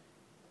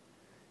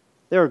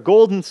 There are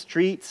golden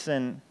streets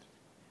and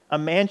a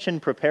mansion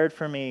prepared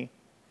for me.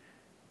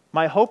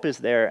 My hope is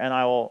there, and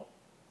I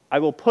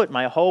will put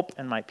my hope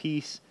and my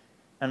peace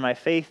and my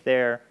faith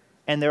there,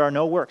 and there are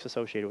no works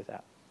associated with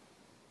that.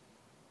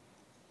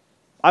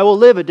 I will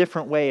live a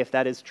different way if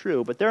that is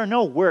true, but there are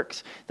no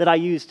works that I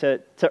use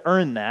to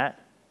earn that.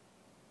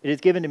 It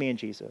is given to me in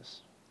Jesus.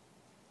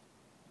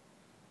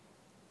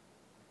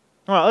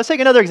 All right, let's take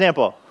another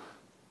example.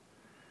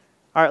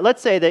 All right,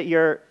 let's say that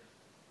your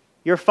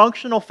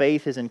functional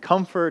faith is in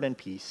comfort and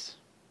peace.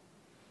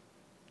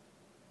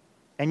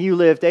 And you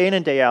live day in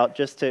and day out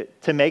just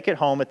to make it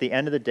home at the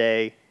end of the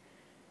day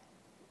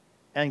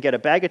and get a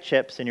bag of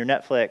chips and your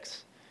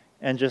Netflix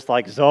and just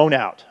like zone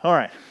out. All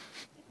right.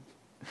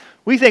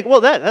 We think, well,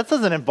 that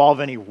doesn't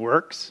involve any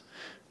works.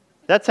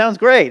 That sounds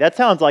great. That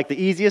sounds like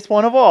the easiest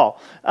one of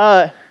all.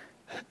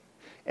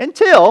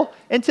 Until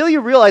you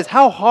realize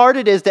how hard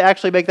it is to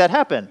actually make that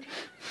happen.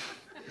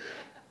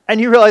 And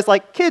you realize,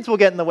 like, kids will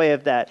get in the way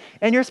of that.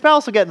 And your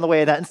spouse will get in the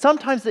way of that. And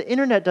sometimes the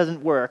internet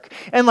doesn't work.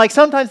 And, like,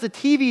 sometimes the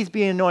TV's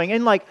being annoying.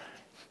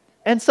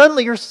 And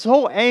suddenly you're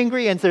so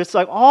angry and there's,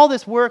 like, all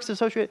this works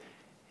associated.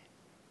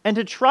 And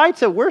to try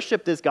to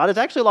worship this God is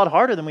actually a lot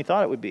harder than we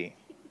thought it would be.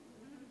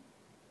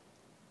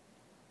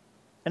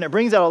 And it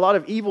brings out a lot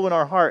of evil in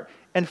our heart.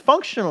 And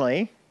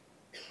functionally,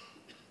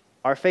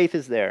 our faith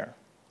is there.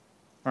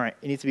 All right,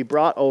 it needs to be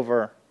brought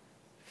over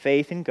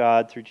faith in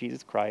God through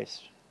Jesus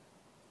Christ.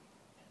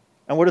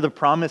 And what are the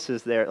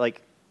promises there?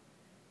 Like,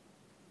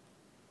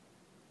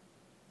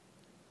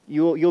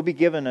 you'll be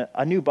given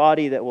a new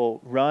body that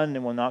will run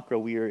and will not grow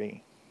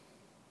weary.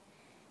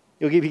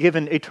 You'll be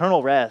given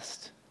eternal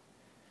rest.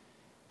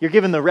 You're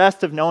given the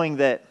rest of knowing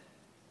that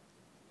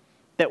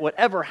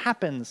whatever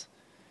happens,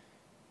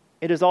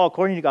 it is all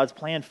according to God's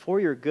plan for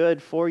your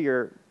good, for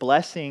your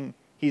blessing.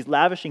 He's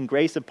lavishing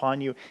grace upon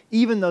you.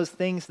 Even those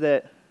things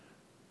that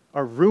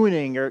are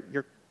ruining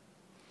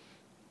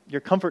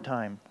your comfort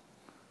time.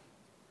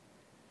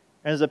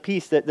 And there's a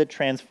peace that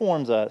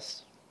transforms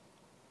us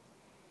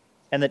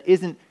and that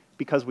isn't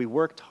because we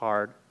worked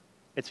hard.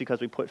 It's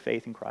because we put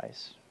faith in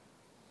Christ.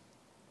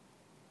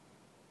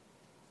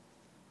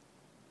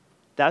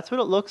 That's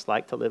what it looks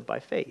like to live by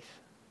faith.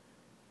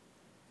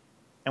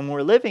 And when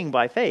we're living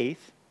by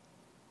faith,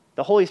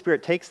 the Holy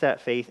Spirit takes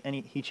that faith and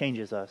he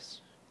changes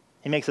us.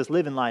 He makes us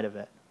live in light of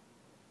it.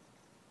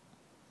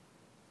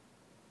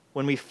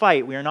 When we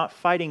fight, we are not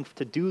fighting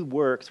to do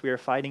works, we are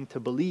fighting to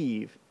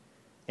believe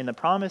in the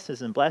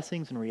promises and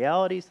blessings and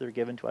realities that are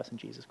given to us in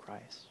Jesus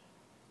Christ.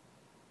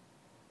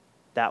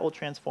 That will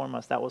transform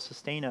us, that will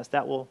sustain us,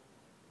 that will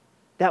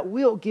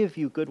give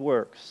you good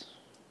works.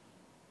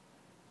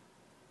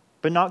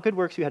 But not good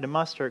works you had to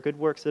muster, good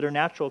works that are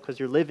natural because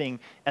you're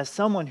living as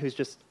someone who's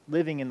just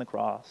living in the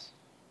cross.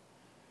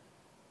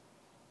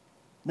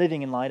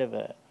 Living in light of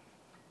it.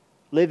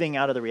 Living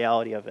out of the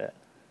reality of it.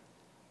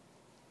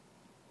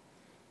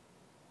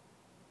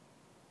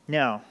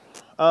 Now,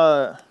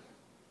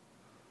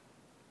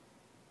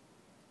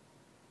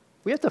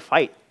 we have to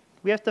fight.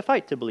 We have to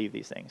fight to believe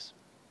these things.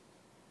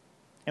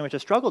 And we have to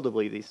struggle to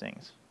believe these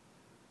things.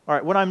 All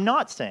right, what I'm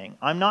not saying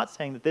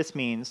that this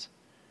means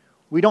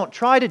we don't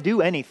try to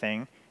do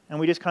anything and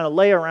we just kind of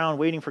lay around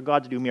waiting for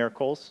God to do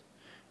miracles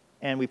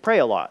and we pray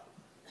a lot.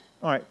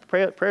 All right,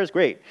 prayer is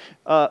great.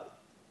 But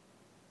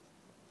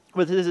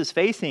this is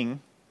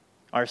facing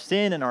our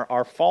sin and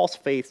our false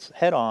faiths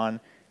head on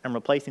and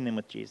replacing them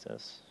with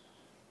Jesus.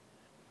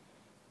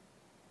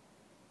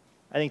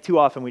 I think too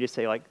often we just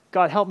say, like,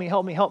 God, help me,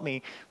 help me, help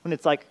me, when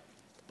it's like,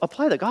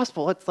 apply the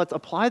gospel. Let's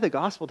apply the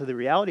gospel to the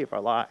reality of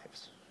our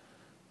lives.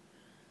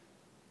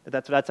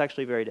 That's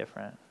actually very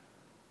different.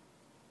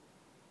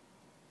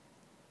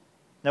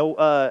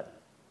 Now,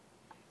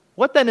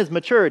 what then is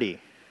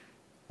maturity?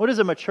 What does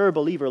a mature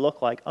believer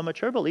look like? A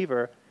mature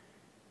believer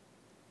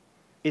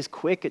is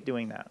quick at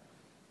doing that.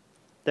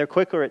 They're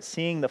quicker at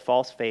seeing the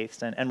false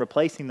faiths and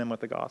replacing them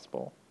with the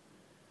gospel.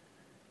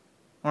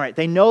 All right,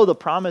 they know the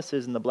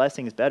promises and the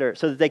blessings better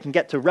so that they can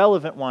get to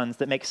relevant ones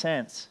that make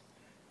sense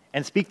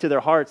and speak to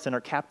their hearts and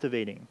are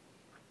captivating.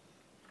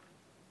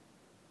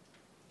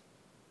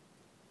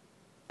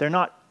 They're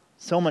not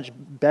so much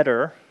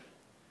better.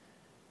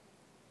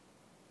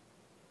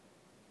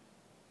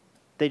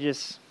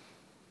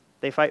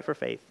 They fight for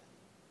faith,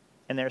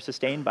 and they're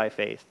sustained by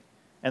faith,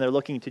 and they're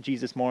looking to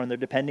Jesus more, and they're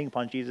depending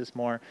upon Jesus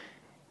more,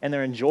 and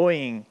they're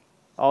enjoying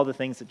all the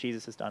things that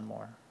Jesus has done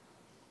more.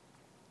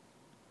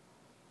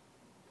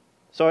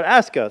 So I'd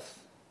ask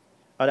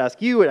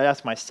you, I'd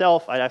ask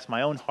myself, I'd ask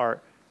my own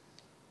heart,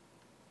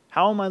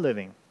 how am I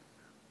living?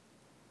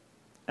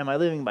 Am I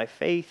living by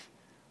faith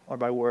or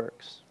by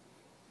works?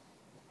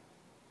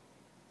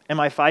 Am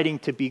I fighting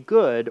to be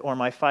good or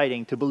am I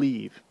fighting to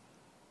believe?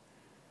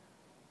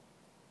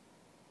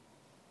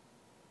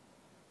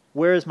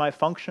 Where is my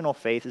functional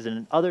faith? Is it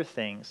in other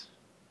things?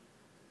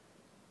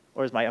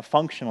 Or is my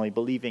functionally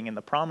believing in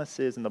the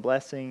promises and the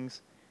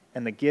blessings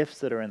and the gifts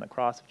that are in the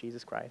cross of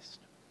Jesus Christ?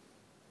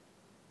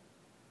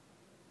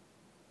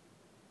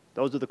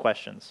 Those are the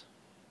questions.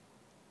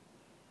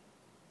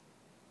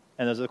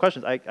 And those are the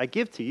questions I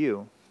give to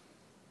you.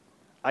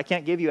 I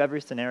can't give you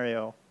every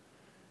scenario.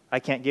 I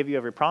can't give you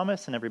every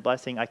promise and every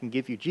blessing. I can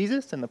give you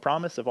Jesus and the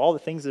promise of all the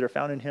things that are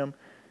found in him.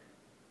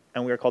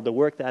 And we are called to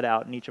work that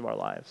out in each of our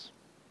lives.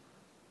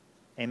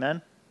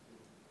 Amen?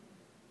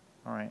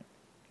 All right.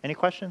 Any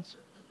questions?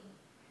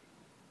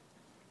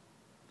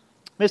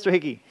 Mr.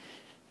 Hickey.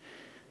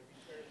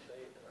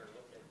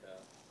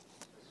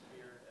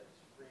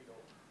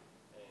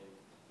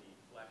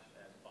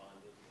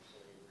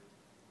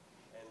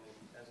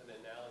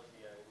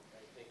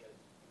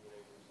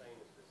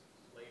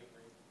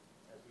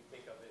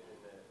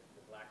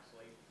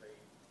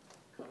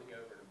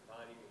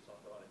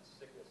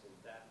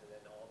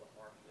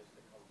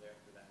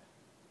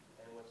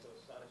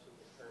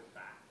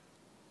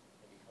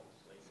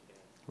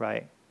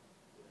 Right.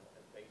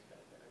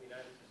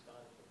 That is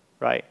astonishing.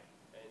 Right.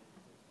 And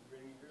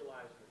when you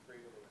realize your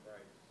freedom in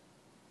Christ,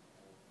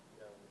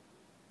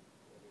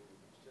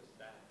 it's just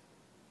that.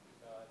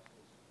 It's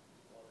just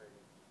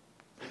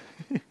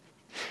wondering.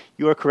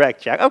 You are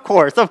correct, Jack. Of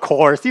course.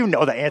 You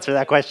know the answer to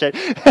that question.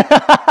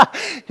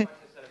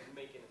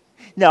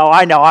 No,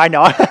 I know. I think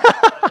it's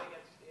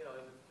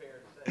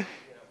fair to say,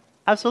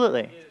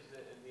 Absolutely. It is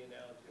the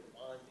analogy of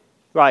bondage.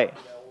 Right.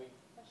 We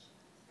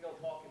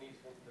don't talk in this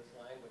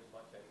language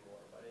much anymore,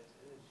 but it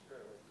is true.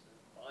 It's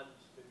bondage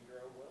to your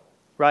own will.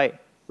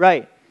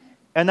 Right.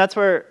 And that's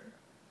where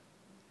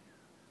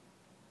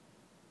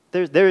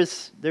there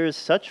is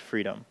such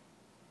freedom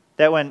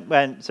that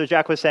when so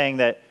Jack was saying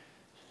that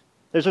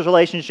there's this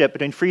relationship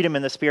between freedom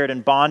in the spirit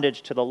and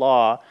bondage to the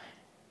law.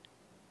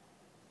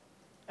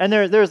 And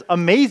there's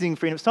amazing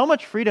freedom, so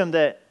much freedom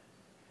that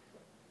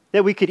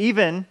we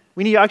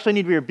actually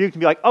need to be rebuked and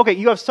be like, okay,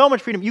 you have so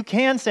much freedom, you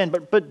can sin,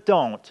 but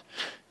don't.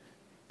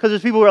 Because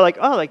there's people who are like,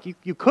 oh, like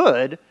you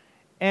could,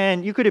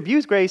 and you could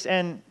abuse grace,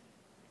 and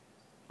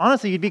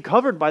honestly, you'd be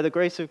covered by the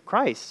grace of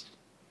Christ.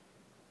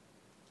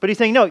 But he's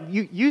saying, no,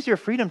 you use your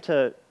freedom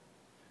to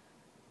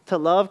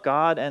love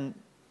God,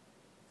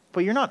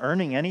 but you're not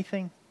earning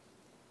anything.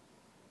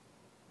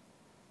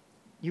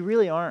 You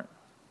really aren't.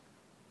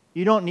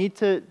 You don't need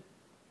to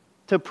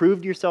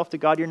prove yourself to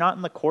God. You're not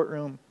in the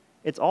courtroom.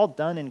 It's all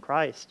done in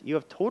Christ. You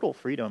have total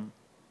freedom.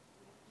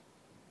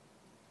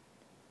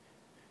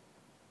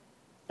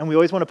 And we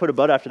always want to put a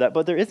but after that,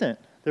 but there isn't.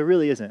 There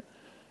really isn't.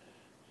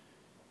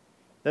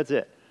 That's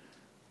it.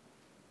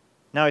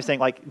 Now he's saying,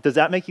 like, does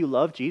that make you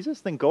love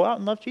Jesus? Then go out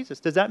and love Jesus.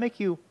 Does that make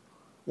you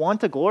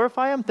want to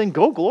glorify him? Then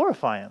go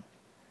glorify him.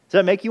 Does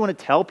that make you want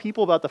to tell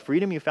people about the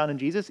freedom you found in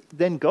Jesus?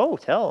 Then go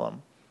tell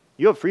them.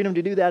 You have freedom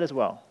to do that as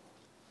well.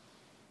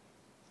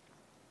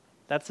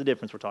 That's the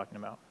difference we're talking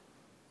about.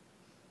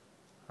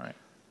 All right.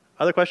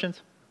 Other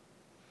questions?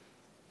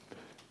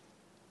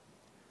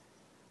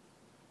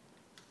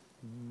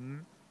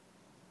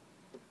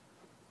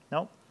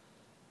 No?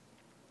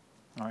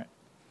 All right.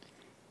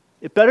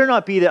 It better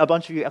not be that a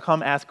bunch of you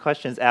come ask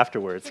questions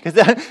afterwards, because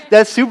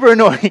that's super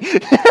annoying.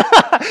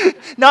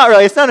 Not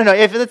really. It's not annoying.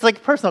 If it's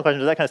like personal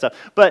questions, that kind of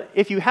stuff. But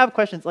if you have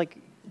questions,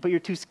 but you're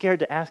too scared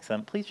to ask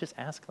them, please just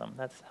ask them.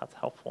 That's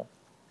helpful.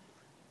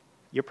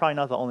 You're probably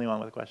not the only one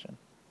with a question.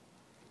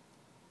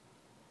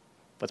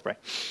 Let's pray.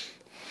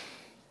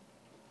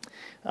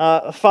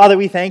 Father,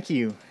 we thank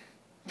you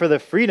for the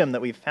freedom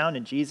that we've found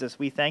in Jesus.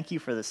 We thank you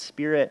for the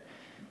Spirit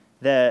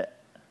that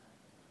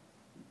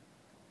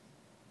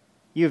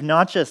you've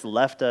not just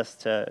left us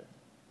to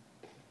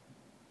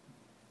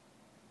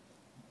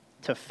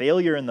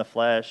failure in the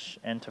flesh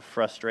and to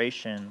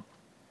frustration,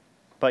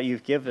 but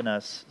you've given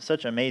us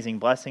such amazing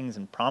blessings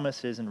and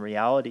promises and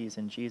realities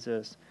in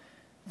Jesus,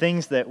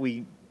 things that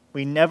we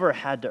never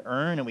had to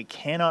earn and we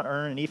cannot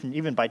earn, and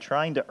even by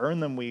trying to earn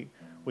them, we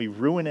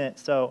ruin it.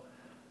 So,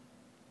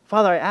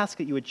 Father, I ask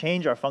that you would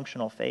change our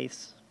functional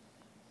faith.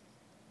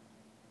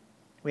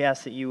 We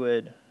ask that you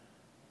would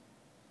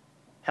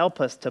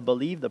help us to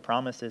believe the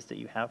promises that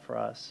you have for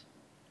us.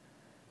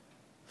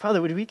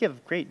 Father, would we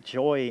give great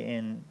joy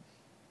in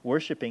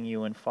worshiping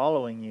you and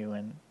following you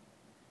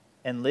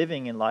and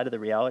living in light of the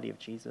reality of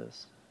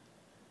Jesus.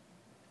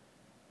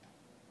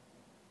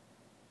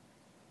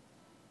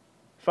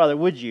 Father,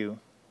 would you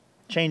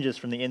change us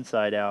from the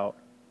inside out,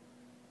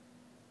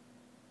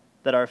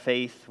 that our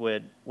faith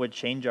would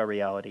change our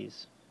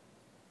realities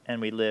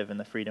and we live in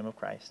the freedom of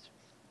Christ.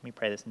 We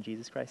pray this in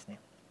Jesus Christ's name.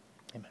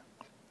 Amen.